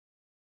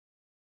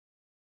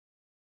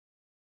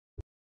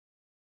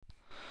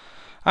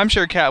I'm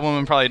sure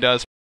Catwoman probably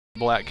does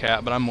Black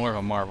Cat, but I'm more of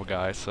a Marvel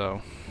guy,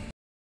 so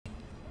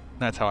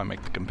that's how I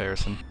make the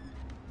comparison.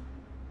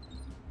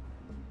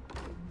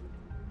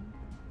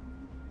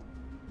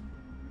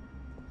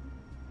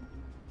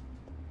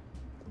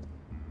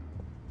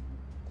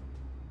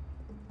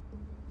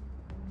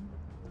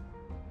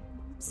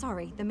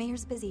 Sorry, the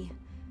mayor's busy.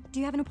 Do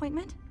you have an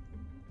appointment?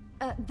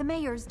 The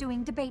mayor's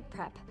doing debate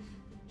prep.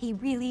 He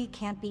really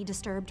can't be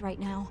disturbed right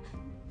now.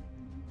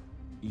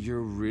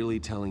 You're really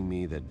telling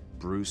me that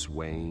Bruce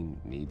Wayne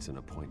needs an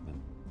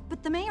appointment?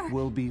 But the mayor...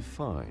 We'll be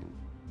fine.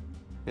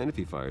 And if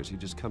he fires you,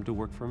 just come to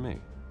work for me.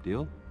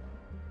 Deal?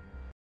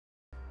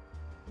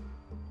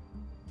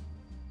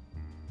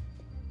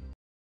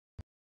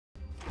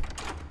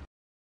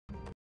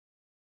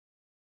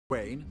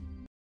 Wayne?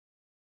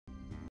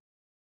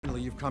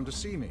 Finally, you've come to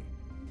see me.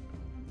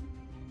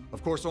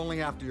 Of course,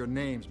 only after your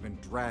name's been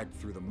dragged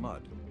through the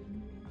mud.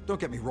 Don't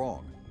get me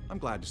wrong. I'm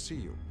glad to see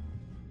you.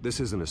 This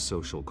isn't a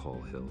social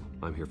call, Hill.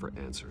 I'm here for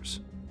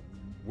answers.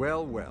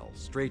 Well, well,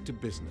 straight to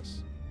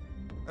business.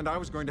 And I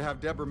was going to have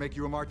Deborah make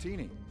you a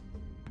martini.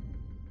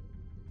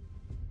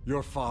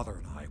 Your father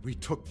and I, we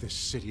took this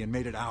city and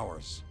made it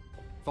ours.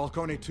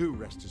 Falcone too,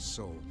 rest his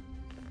soul.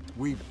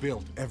 We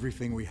built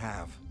everything we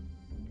have.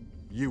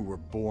 You were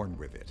born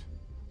with it.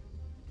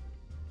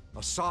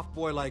 A soft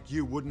boy like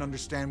you wouldn't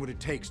understand what it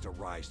takes to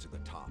rise to the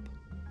top.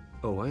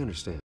 Oh, I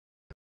understand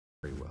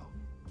very well.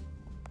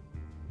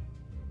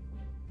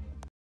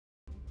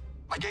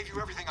 I gave you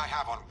everything I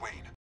have on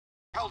Wayne.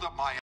 Held up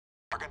my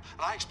bargain,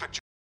 and I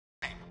expect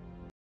you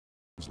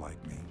to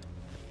like me.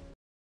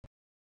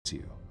 It's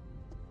you.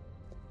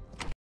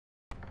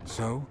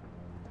 So,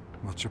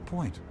 what's your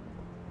point?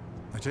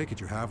 I take it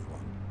you have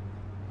one.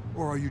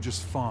 Or are you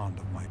just fond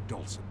of my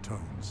dulcet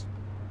tones?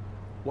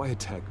 Why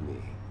attack me?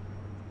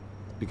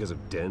 Because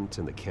of Dent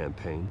and the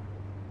campaign?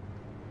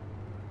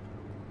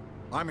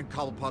 I'm in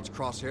Cobblepot's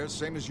crosshairs,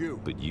 same as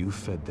you. But you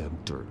fed them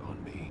dirt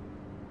on me.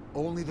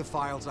 Only the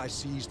files I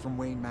seized from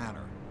Wayne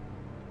Manor.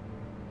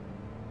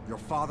 Your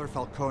father,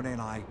 Falcone,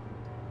 and I,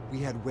 we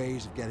had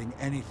ways of getting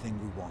anything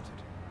we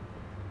wanted.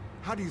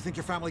 How do you think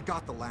your family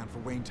got the land for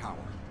Wayne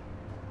Tower?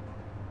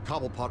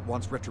 Cobblepot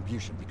wants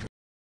retribution because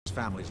it's his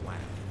family's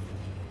land.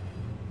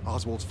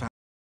 Oswald's family,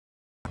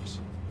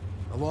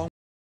 along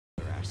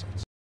with their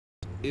assets.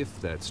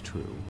 If that's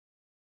true,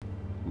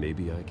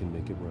 maybe I can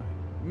make it right.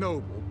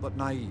 Noble, but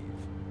naive.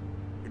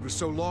 It was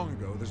so long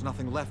ago, there's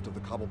nothing left of the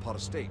Cobblepot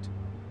estate.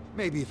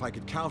 Maybe if I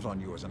could count on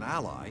you as an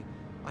ally,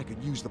 I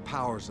could use the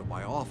powers of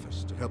my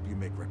office to help you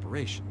make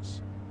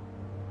reparations.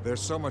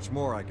 There's so much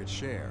more I could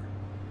share,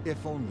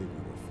 if only we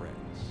were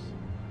friends.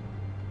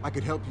 I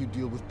could help you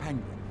deal with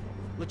Penguin,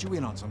 let you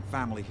in on some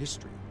family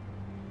history.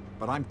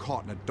 But I'm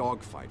caught in a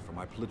dogfight for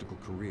my political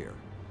career,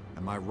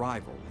 and my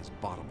rival has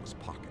bottomless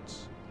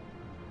pockets.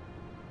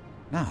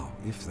 Now,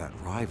 if that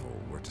rival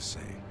were to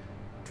say,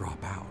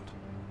 drop out,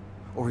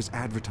 or his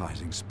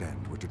advertising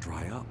spend were to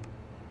dry up,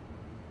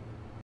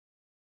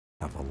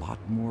 I have a lot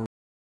more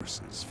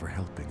resources for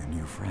helping a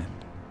new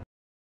friend.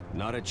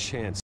 Not a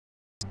chance.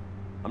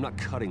 I'm not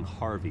cutting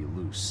Harvey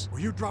loose.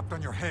 Well, you dropped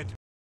on your head.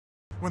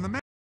 When the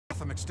man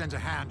extends a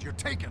hand, you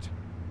take it.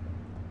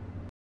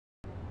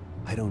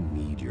 I don't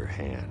need your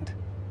hand.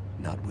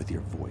 Not with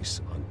your voice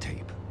on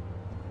tape.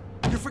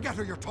 You forget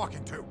who you're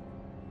talking to.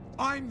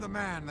 I'm the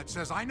man that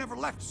says I never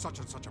left such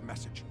and such a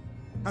message.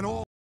 And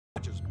all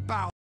judges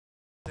bow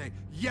and say,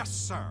 yes,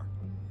 sir.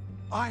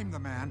 I'm the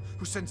man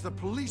who sends the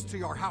police to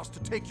your house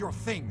to take your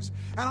things,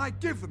 and I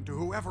give them to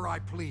whoever I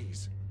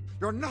please.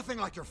 You're nothing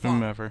like your father.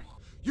 Whomever.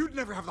 You'd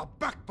never have the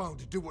backbone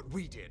to do what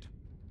we did.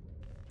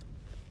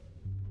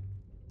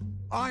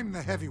 I'm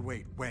the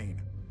heavyweight,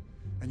 Wayne,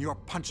 and you're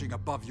punching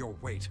above your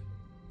weight.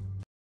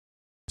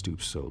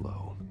 Stoop so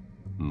low.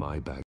 My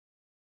back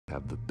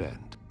have the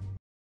bend.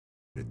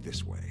 It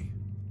this way.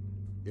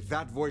 If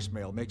that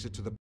voicemail makes it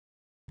to the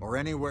or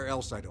anywhere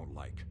else I don't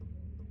like,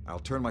 I'll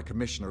turn my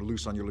commissioner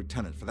loose on your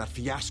lieutenant for that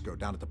fiasco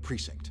down at the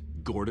precinct.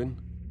 Gordon?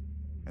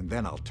 And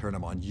then I'll turn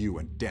him on you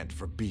and Dent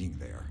for being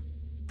there.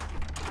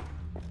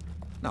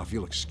 Now, if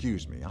you'll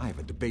excuse me, I have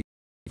a debate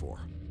for.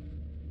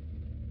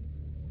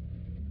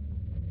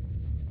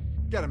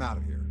 Get him out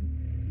of here.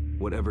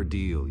 Whatever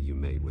deal you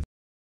made with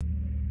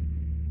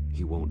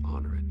he won't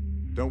honor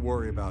it. Don't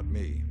worry about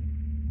me.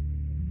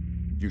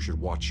 You should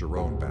watch your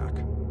own back.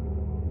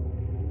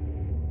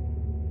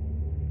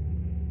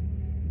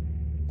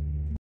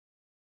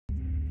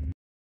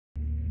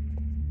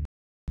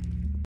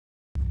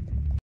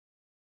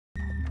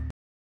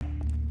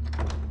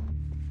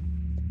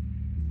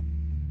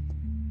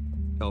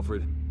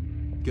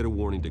 Alfred, get a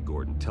warning to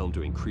Gordon. Tell him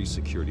to increase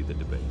security at the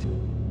debate.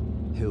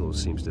 Hill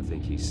seems to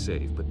think he's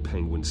safe, but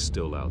Penguin's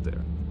still out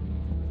there.